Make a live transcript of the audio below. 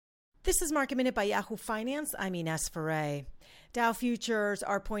This is Market Minute by Yahoo Finance. I'm Ines Ferre. Dow futures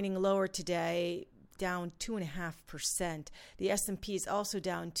are pointing lower today, down 2.5%. The S&P is also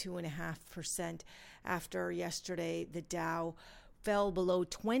down 2.5% after yesterday the Dow fell below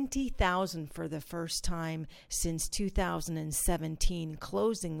 20,000 for the first time since 2017,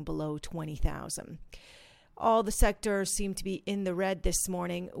 closing below 20,000. All the sectors seem to be in the red this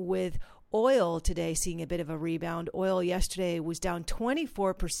morning, with oil today seeing a bit of a rebound. Oil yesterday was down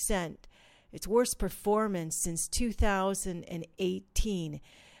 24%, its worst performance since 2018.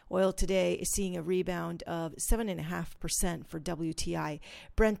 Oil today is seeing a rebound of 7.5% for WTI.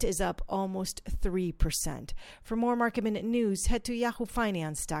 Brent is up almost 3%. For more Market Minute news, head to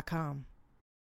yahoofinance.com.